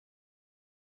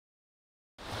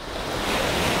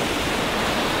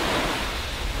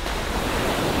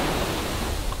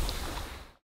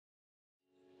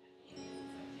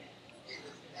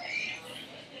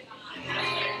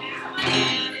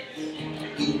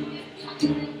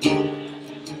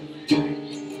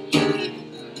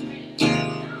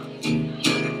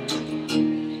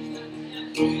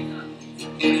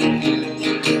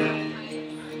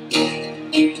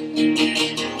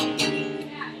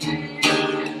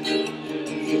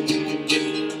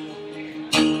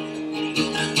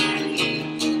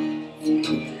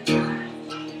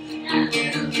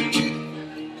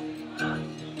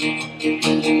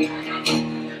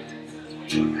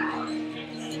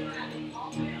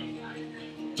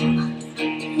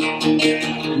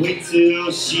Wait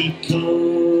till she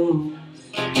comes,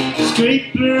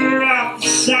 scrape her off the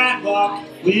sidewalk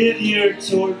with your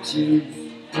torches.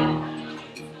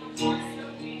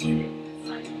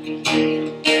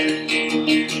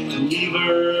 Leave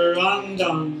her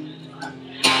undone,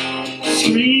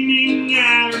 screaming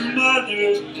at her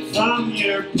mother from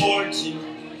your porches.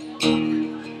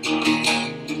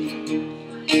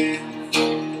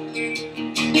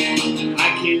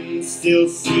 I can still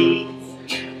see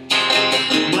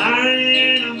my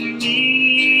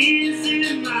enemies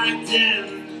in my den.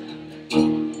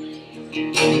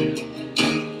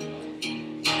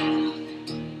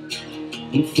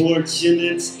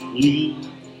 Unfortunately,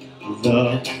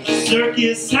 the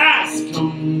circus has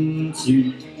come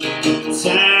to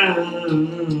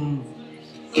town.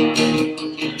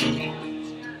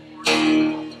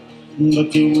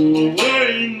 But don't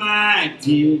worry, my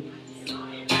dear,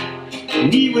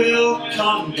 we will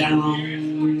come down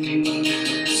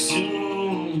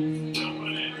soon.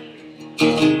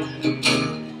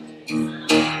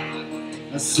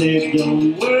 I said,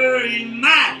 don't worry,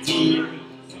 my dear,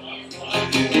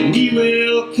 we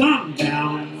will come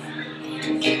down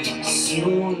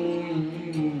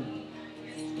soon.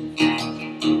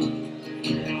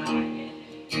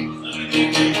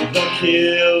 The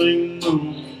killing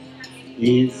moon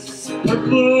is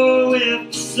purple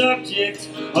with the subject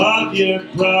of your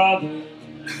brother.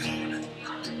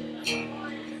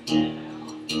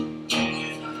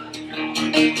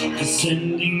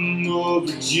 Descending over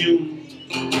June,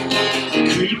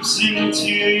 creeps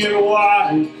into your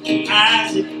water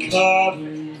as it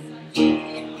covers.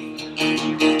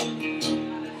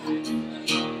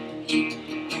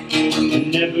 I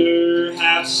never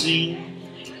have seen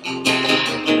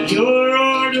your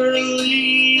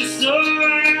orderly so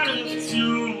out of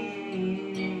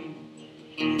tune.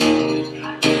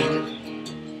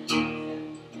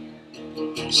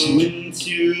 So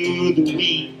into the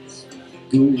weeds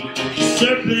go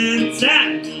serpent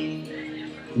and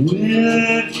me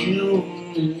with you.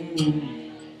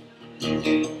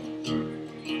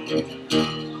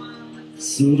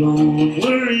 So don't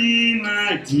worry,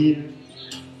 my dear,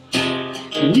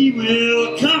 we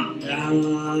will come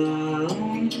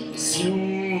down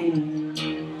soon.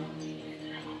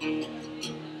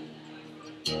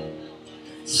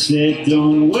 Said,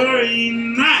 don't worry,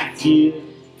 my dear,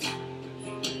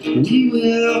 we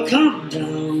will come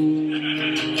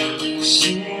down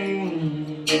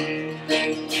soon.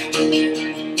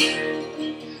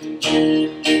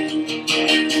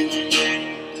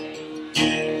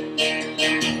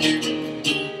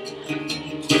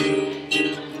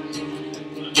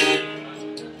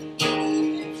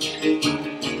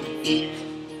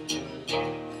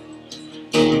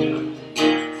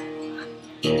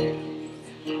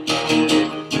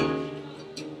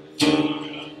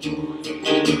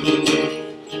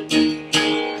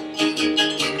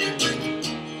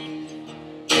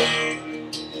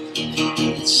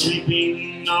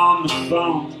 Sleeping on the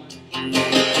phone,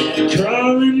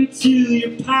 crawling to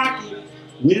your pocket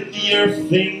with your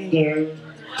finger.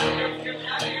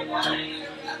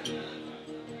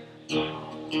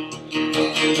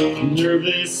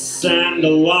 Nervous and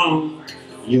alone,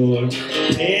 you're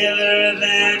paler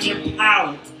than your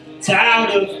palette,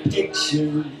 out of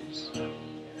pictures.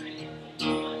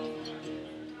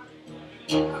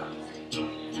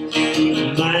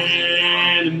 My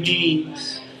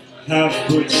enemies have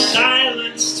put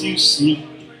silence to sleep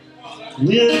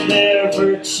with their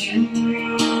virtue.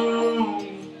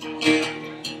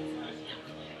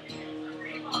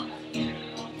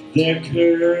 Their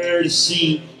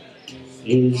courtesy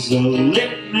is a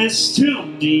litmus to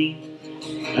me.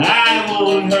 I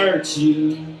won't hurt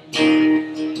you,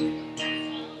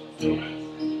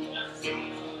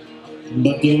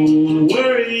 but don't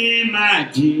worry, my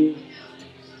dear,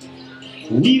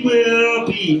 we will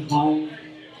be home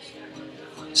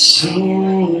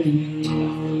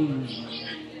soon.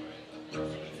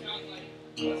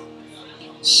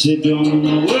 So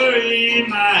don't worry,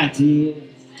 my dear,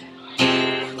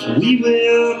 we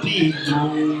will be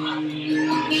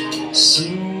home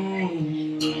soon.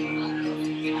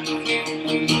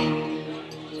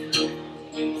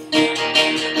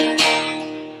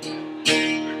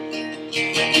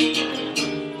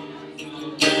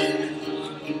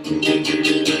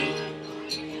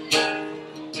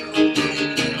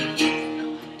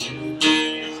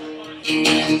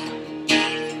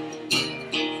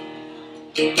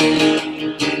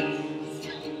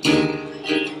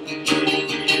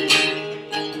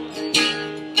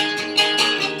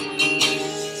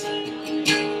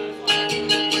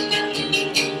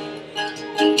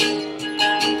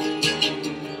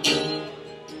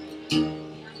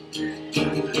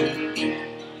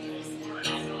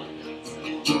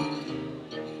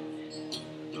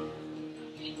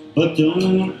 But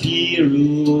don't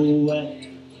pirouette,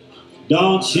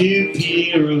 don't you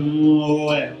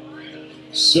pirouette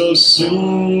so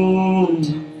soon,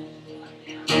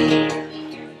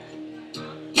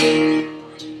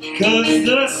 'cause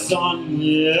the sun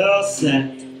will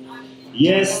set,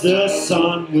 yes, the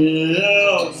sun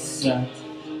will set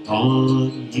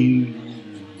on you.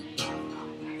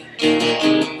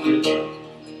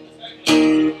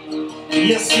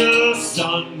 Yes, the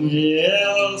sun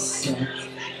will set,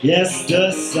 yes,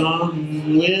 the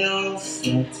sun will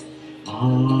set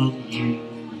on you.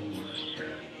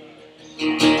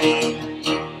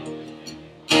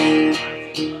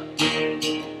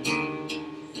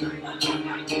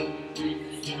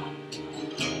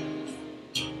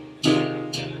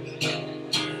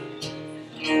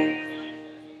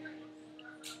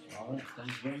 All right, thank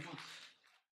you very much.